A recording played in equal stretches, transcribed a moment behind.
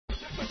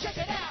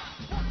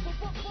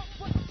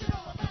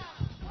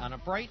On a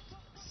bright,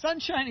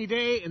 sunshiny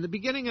day in the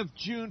beginning of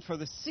June for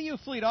the CU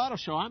Fleet Auto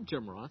Show, I'm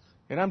Jim Roth.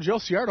 And I'm Joe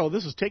Ciardo.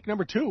 This is take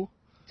number 2.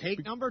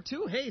 Take number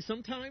 2. Hey,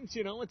 sometimes,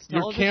 it's television.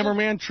 Your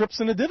cameraman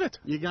trips in a divot.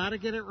 You got to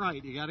get it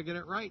right. You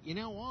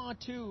know what,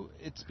 too?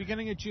 It's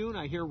beginning of June.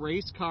 I hear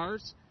race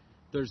cars.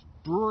 There's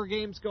Brewer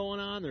games going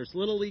on. There's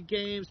Little League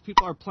games.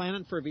 People are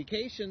planning for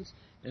vacations,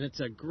 and it's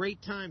a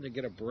great time to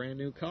get a brand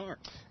new car.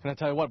 And I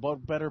tell you what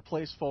better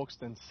place, folks,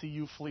 than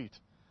CU Fleet?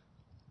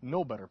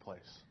 No better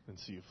place than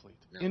CU Fleet.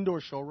 No.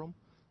 Indoor showroom,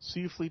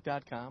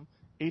 CUFleet.com,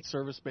 8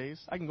 service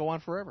bays. I can go on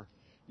forever.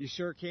 You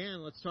sure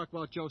can. Let's talk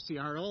about Joe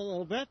Ciardo a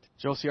little bit.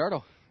 Joe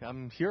Ciardo.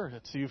 I'm here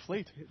at CU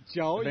Fleet.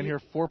 Joe, I've been here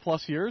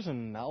 4+ years,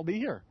 and I'll be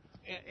here.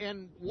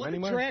 And what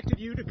attracted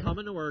you to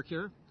coming to work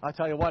here? I'll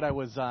tell you what, I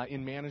was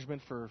in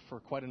management for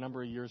quite a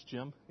number of years,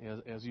 Jim.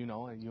 As you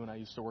know, you and I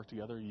used to work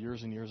together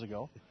years and years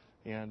ago,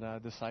 and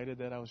decided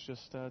that I was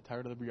just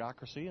tired of the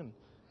bureaucracy and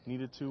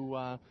needed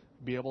to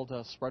be able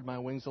to spread my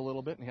wings a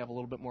little bit and have a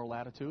little bit more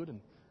latitude and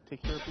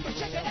take care of people.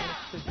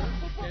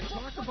 And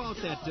talk about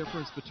that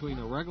difference between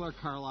a regular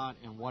car lot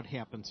and what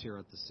happens here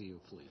at the CU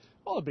Fleet.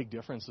 Well, the big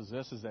difference is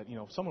this, is that,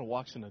 if someone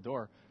walks in the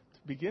door,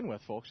 to begin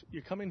with, folks,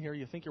 you come in here,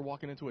 you think you're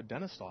walking into a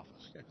dentist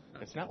office.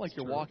 It's not like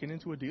you're walking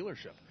into a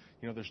dealership.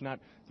 There's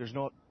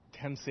no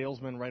 10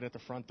 salesmen right at the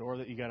front door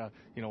that you got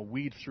to,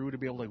 weed through to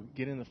be able to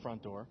get in the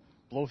front door,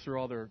 blow through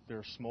all their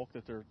smoke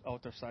that they're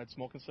out their side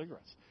smoking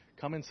cigarettes.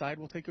 Come inside,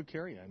 we'll take good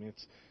care of you. I mean,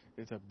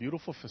 it's a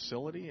beautiful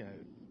facility.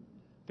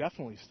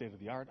 Definitely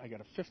state-of-the-art. I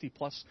got a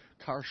 50-plus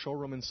car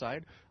showroom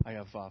inside. I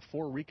have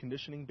 4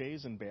 reconditioning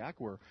bays in back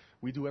where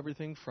we do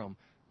everything from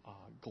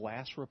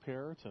glass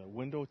repair to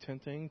window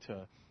tinting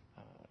to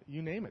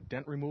you name it,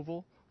 dent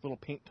removal, little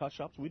paint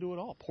touch-ups. We do it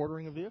all,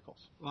 portering of vehicles.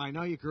 Well, I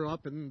know you grew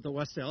up in the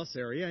West Dallas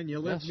area, and you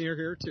live near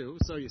here, too,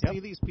 so you see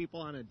these people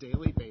on a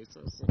daily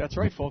basis. That's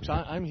right, folks.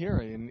 I'm here,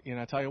 and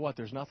I tell you what,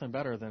 there's nothing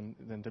better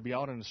than to be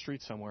out on the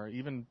street somewhere,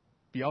 even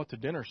be out to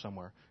dinner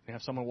somewhere, and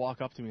have someone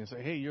walk up to me and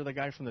say, hey, you're the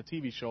guy from the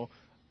TV show.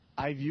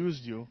 I've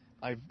used you.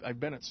 I've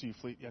been at CU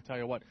Fleet. I tell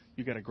you what,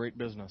 you got a great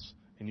business,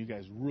 and you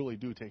guys really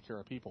do take care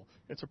of people.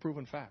 It's a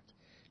proven fact.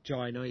 Joe,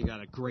 I know you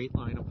got a great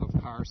lineup of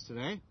cars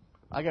today.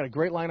 I got a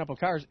great lineup of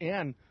cars,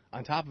 and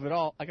on top of it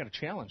all, I got a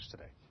challenge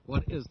today.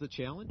 What is the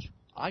challenge?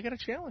 I got a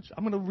challenge.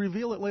 I'm going to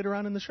reveal it later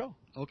on in the show.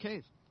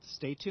 Okay,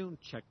 stay tuned.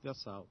 Check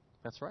this out.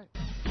 That's right.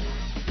 Check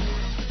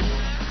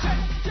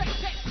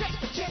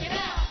it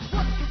out.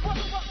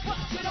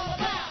 What's it all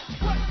about?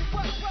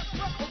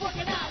 What's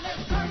working out?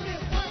 Let's turn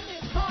this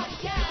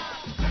party out.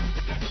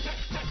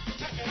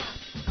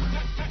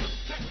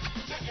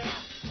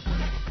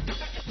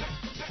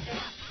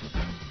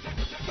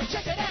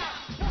 Check it out.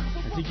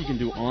 I think you can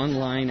do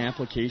online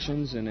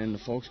applications, and then the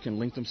folks can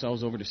link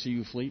themselves over to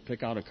CU Fleet,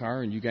 pick out a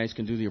car, and you guys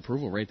can do the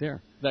approval right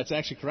there. That's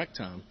actually correct,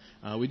 Tom.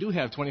 We do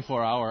have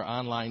 24-hour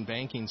online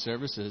banking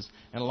services,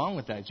 and along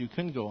with that, you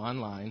can go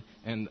online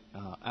and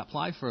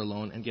apply for a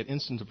loan and get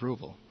instant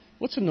approval.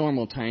 What's a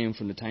normal time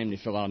from the time they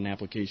fill out an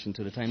application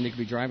to the time they could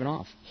be driving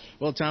off?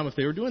 Well, Tom, if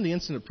they were doing the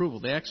instant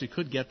approval, they actually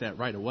could get that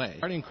right away.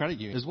 Guardian Credit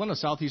Union is one of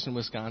southeastern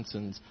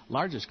Wisconsin's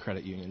largest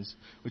credit unions,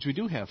 which we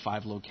do have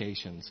 5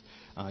 locations.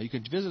 You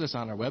could visit us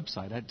on our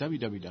website at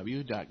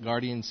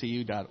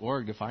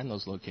www.guardiancu.org to find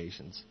those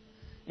locations.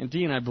 And,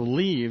 Dean, I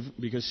believe,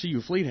 because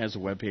CU Fleet has a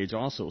webpage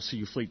also,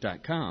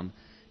 CUFleet.com,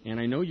 and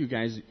I know you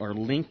guys are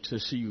linked to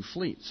CU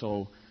Fleet,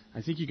 so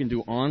I think you can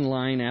do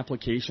online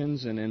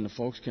applications, and then the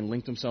folks can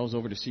link themselves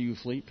over to CU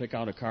Fleet, pick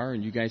out a car,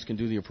 and you guys can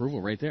do the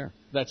approval right there.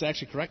 That's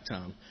actually correct,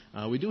 Tom.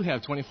 We do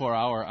have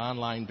 24-hour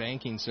online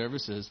banking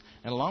services,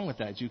 and along with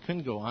that, you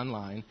can go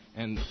online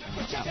and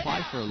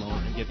apply for a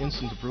loan and get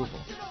instant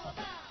approval.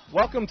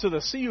 Welcome to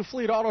the CU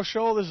Fleet Auto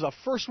Show. This is the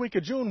first week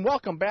of June.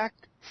 Welcome back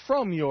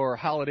from your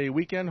holiday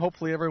weekend.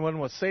 Hopefully everyone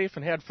was safe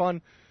and had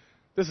fun.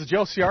 This is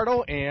Joe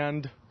Ciardo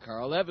and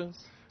Carl Evans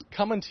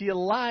coming to you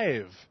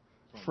live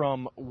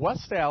from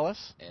West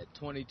Dallas at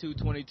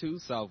 2222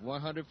 South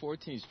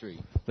 114th Street.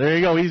 There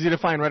you go. Easy to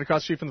find right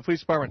across the street from the police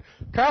department.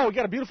 Carl, we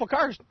got a beautiful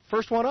car.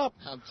 First one up.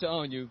 I'm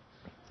telling you,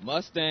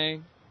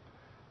 Mustang.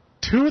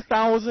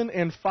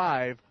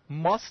 2005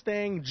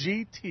 Mustang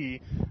GT.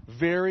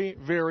 Very,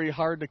 very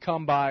hard to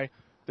come by.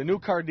 The new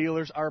car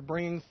dealers are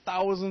bringing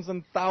thousands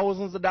and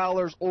thousands of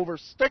dollars over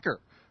sticker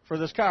for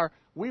this car.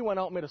 We went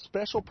out and made a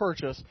special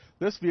purchase.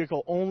 This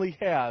vehicle only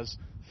has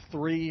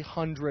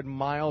 300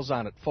 miles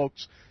on it,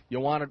 folks. You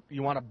want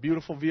a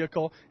beautiful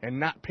vehicle and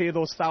not pay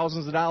those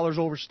thousands of dollars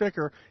over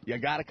sticker, you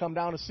got to come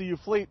down to CU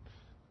Fleet.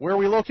 Where are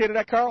we located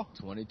at, Carl?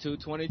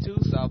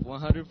 2222 South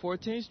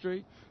 114th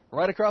Street.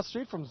 Right across the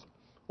street from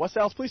West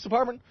Dallas Police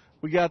Department.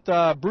 We got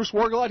Bruce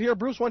Wargel out here.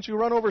 Bruce, why don't you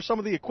run over some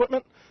of the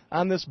equipment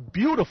on this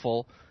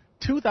beautiful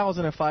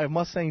 2005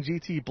 Mustang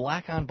GT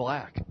black on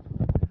black.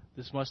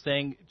 This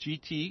Mustang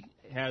GT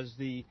has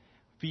the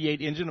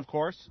V8 engine, of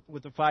course,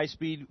 with the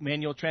 5-speed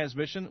manual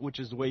transmission, which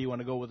is the way you want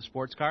to go with a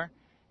sports car.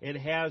 It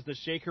has the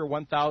Shaker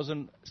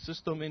 1000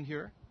 system in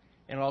here,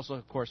 and also,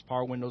 of course,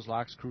 power windows,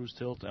 locks, cruise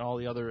tilt, and all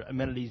the other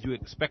amenities you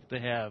expect to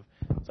have.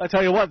 I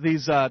tell you what,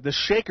 these the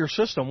shaker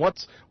system.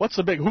 What's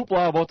the big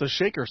hoopla about the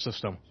shaker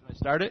system? Should I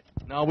start it?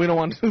 No, we don't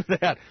want to do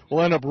that.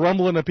 We'll end up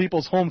rumbling to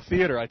people's home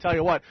theater. I tell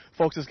you what,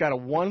 folks, it's got a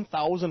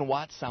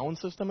 1,000-watt sound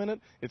system in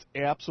it. It's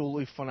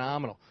absolutely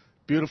phenomenal.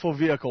 Beautiful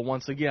vehicle.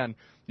 Once again,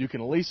 you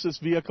can lease this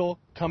vehicle,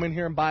 come in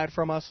here and buy it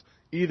from us.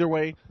 Either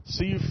way,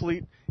 CU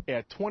Fleet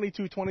at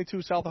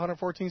 2222 South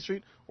 114th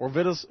Street, or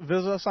visit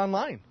us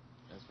online.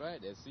 That's right,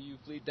 at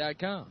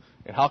cufleet.com.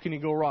 And how can you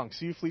go wrong?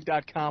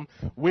 CUFleet.com.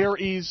 Wear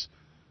ease,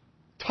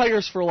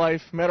 tires for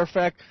life. Matter of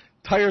fact,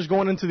 tires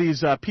going into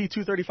these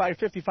P235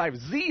 55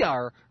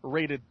 ZR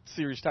rated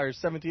series tires,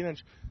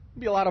 17-inch. It'd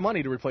be a lot of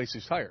money to replace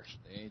these tires.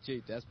 They ain't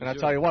cheap, that's for And I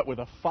sure. tell you what, with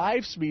a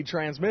 5-speed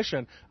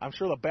transmission, I'm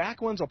sure the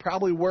back ones will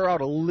probably wear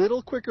out a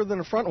little quicker than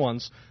the front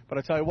ones. But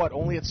I tell you what,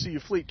 only at CU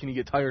Fleet can you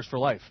get tires for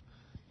life.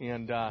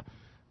 And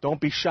don't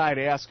be shy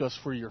to ask us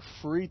for your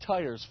free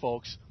tires,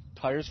 folks.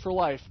 Tires for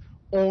life,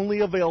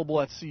 only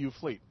available at CU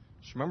Fleet.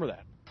 Just remember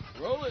that.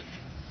 Roll it.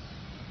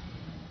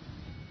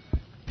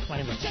 My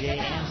name is Jay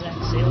Anzac,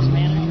 sales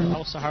manager,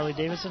 House of Harley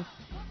Davidson.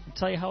 I'll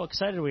tell you how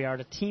excited we are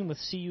to team with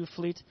CU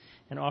Fleet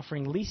and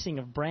offering leasing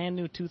of brand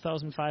new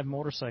 2005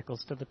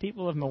 motorcycles to the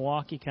people of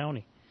Milwaukee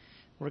County.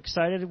 We're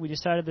excited. We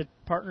decided to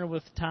partner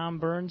with Tom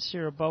Burns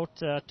here about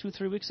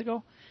 2-3 weeks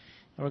ago,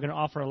 and we're going to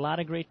offer a lot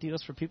of great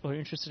deals for people who are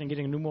interested in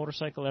getting a new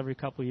motorcycle every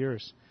couple of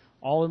years.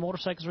 All the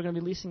motorcycles we're going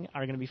to be leasing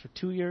are going to be for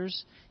 2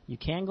 years. You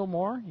can go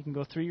more. You can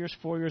go 3 years,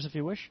 4 years if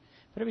you wish.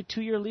 But every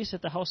 2-year lease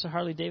at the House of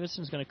Harley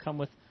Davidson is going to come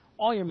with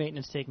all your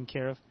maintenance taken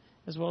care of,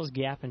 as well as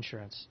gap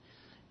insurance.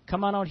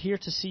 Come on out here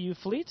to CU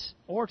Fleet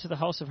or to the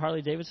House of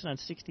Harley Davidson on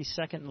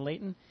 62nd and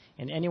Layton,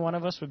 and any one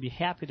of us would be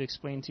happy to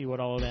explain to you what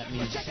all of that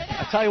means.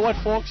 I tell you what,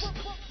 folks,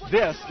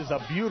 this is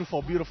a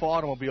beautiful, beautiful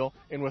automobile.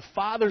 And with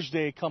Father's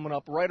Day coming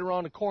up right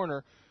around the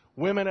corner,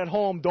 women at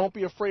home, don't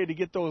be afraid to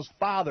get those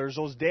fathers,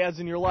 those dads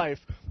in your life,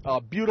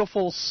 a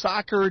beautiful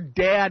soccer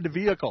dad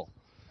vehicle.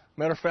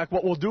 Matter of fact,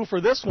 what we'll do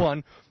for this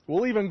one,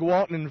 we'll even go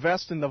out and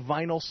invest in the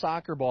vinyl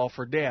soccer ball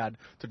for Dad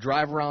to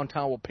drive around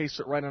town. We'll paste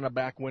it right on the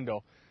back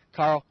window.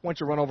 Carl, why don't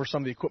you run over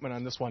some of the equipment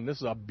on this one? This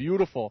is a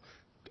beautiful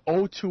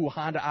 02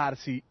 Honda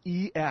Odyssey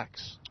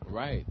EX.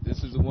 Right.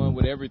 This is the one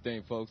with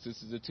everything, folks.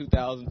 This is a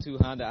 2002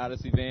 Honda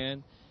Odyssey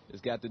van.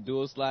 It's got the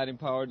dual sliding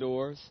power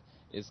doors.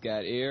 It's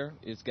got air.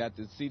 It's got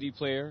the CD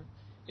player.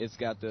 It's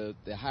got the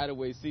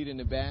hideaway seat in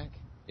the back.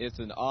 It's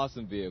an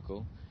awesome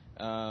vehicle.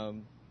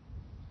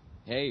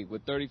 Hey,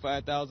 with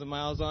 35,000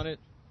 miles on it,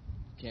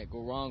 can't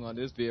go wrong on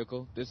this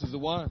vehicle. This is the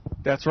one.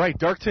 That's right.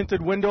 Dark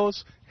tinted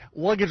windows,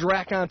 luggage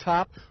rack on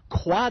top,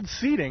 quad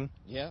seating.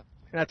 Yeah.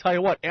 And I tell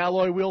you what,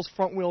 alloy wheels,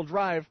 front wheel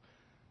drive.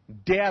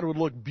 Dad would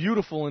look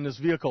beautiful in this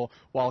vehicle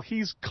while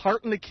he's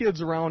carting the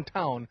kids around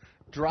town,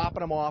 dropping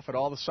them off at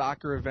all the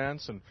soccer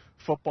events and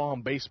football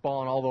and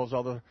baseball and all those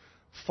other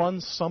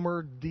fun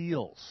summer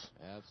deals.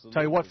 Absolutely.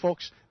 Tell you what,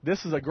 folks,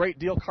 this is a great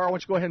deal. Carl, why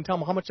don't you go ahead and tell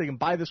them how much they can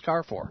buy this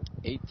car for?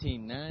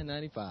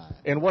 $18,995.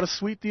 And what a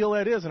sweet deal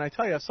that is. And I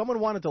tell you, if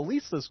someone wanted to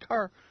lease this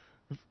car,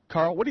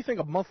 Carl, what do you think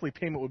a monthly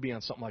payment would be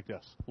on something like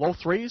this? Low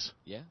threes?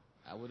 Yeah,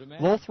 I would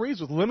imagine. Low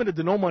threes with limited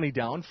to no money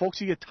down.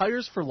 Folks, you get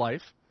tires for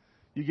life.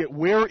 You get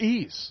wear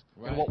ease.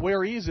 Right. And what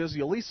wear ease is,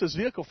 you lease this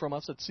vehicle from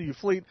us at CU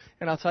Fleet,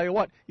 and I'll tell you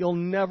what, you'll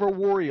never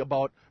worry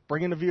about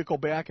bringing the vehicle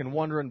back and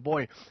wondering,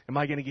 boy, am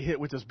I going to get hit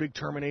with this big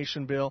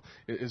termination bill?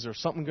 Is there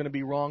something going to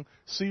be wrong?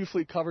 CU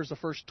Fleet covers the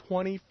first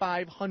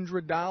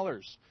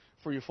 $2,500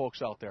 for you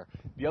folks out there.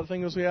 The other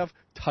thing is we have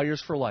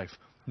tires for life.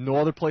 No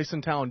other place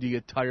in town do you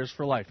get tires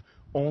for life.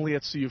 Only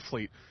at CU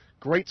Fleet.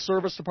 Great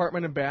service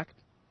department in back.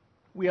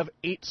 We have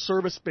 8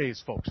 service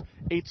bays, folks.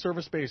 8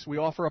 service bays. We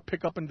offer a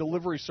pickup and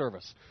delivery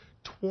service.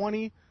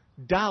 $20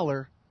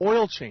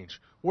 oil change.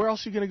 Where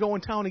else are you going to go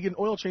in town and get an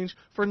oil change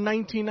for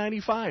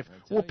 $19.95?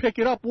 We'll pick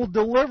it up. We'll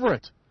deliver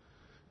it.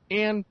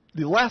 And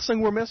the last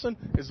thing we're missing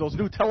is those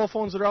new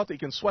telephones that are out that you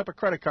can swipe a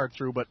credit card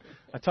through. But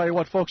I tell you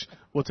what, folks,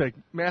 we'll take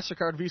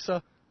MasterCard,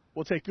 Visa.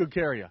 We'll take good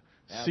care of you.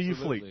 See you,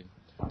 Fleet.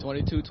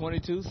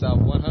 2222 South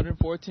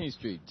 114th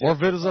Street. Or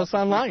visit us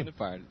online.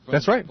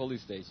 That's right.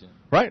 Police station.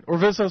 Right. Or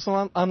visit us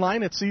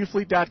online at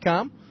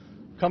cufleet.com.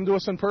 Come to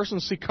us in person.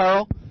 See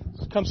Carl.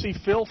 Come see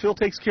Phil. Phil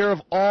takes care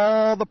of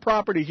all the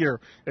property here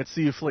at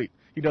CU Fleet.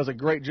 He does a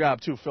great job,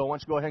 too. Phil, why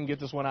don't you go ahead and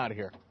get this one out of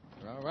here?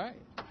 All right.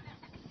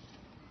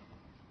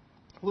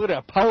 Look at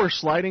that power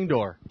sliding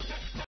door.